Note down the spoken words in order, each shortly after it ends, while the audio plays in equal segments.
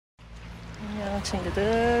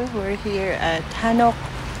chingudeul. We're here at Hanok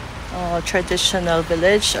traditional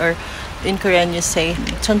village, or in Korean you say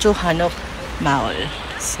Jeonju Hanok-maul.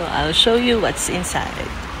 So I'll show you what's inside.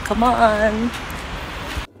 Come on!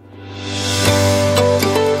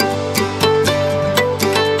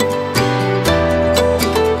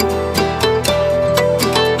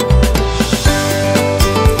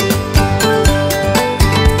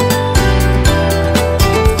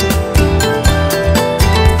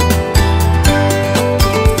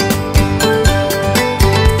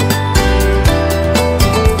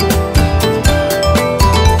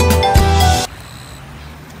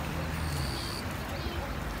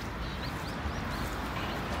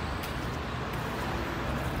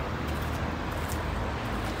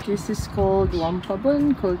 This is called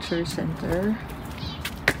Wansan-gu Culture Center.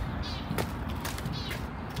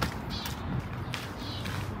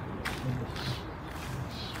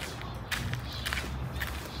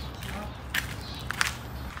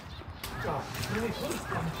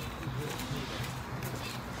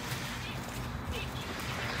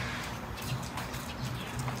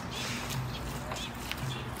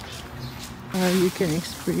 You can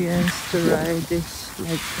experience to ride this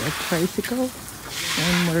like a tricycle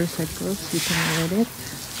and motorcycles. You can ride it.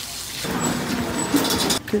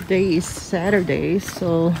 Today is Saturday,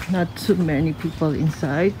 so not too many people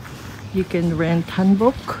inside. You can rent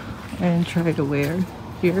hanbok and try to wear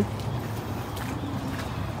here.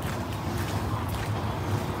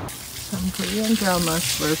 Some Korean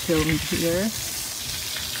dramas were filmed here,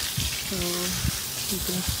 so you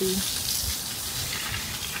can see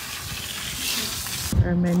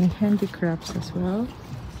there are many handicrafts as well.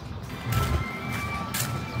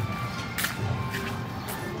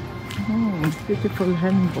 Beautiful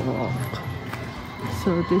hanbok.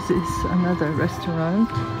 So this is another restaurant.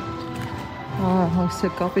 It's a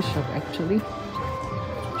coffee shop actually.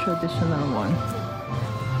 Traditional one.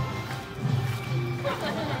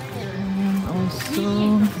 And also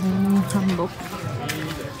hanbok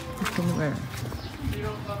you can wear.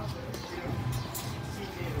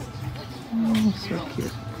 So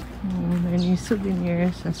cute. Many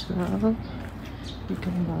souvenirs as well you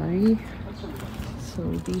can buy. So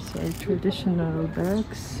these are traditional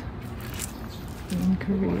bags in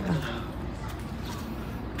Korea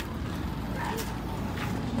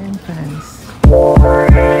and pants.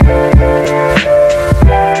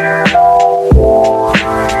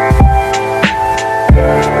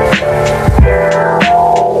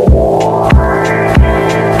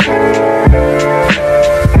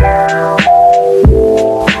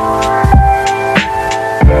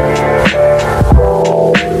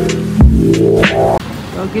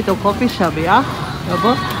 여기도 커피숍이야,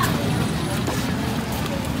 여보?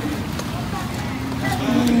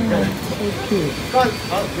 So cute.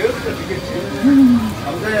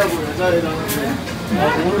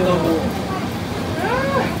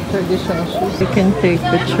 Traditional shoes. You can take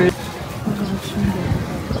pictures.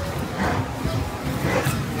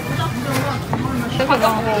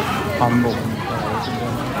 한복.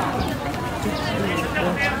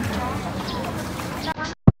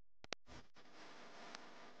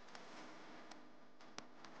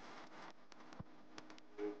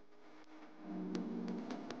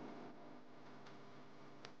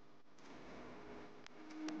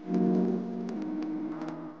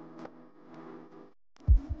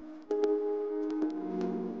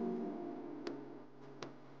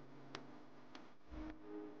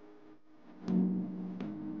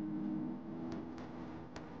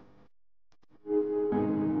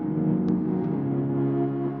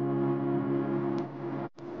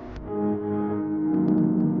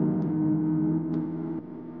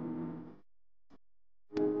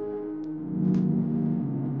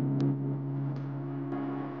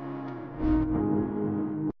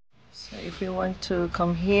 If you want to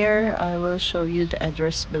come here, I will show you the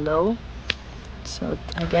address below. So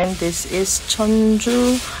again, this is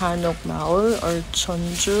Jeonju Hanok-maul or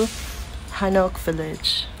Jeonju Hanok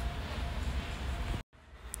Village.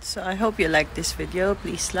 So I hope you like this video.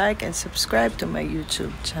 Please like and subscribe to my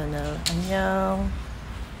YouTube channel. Annyeong.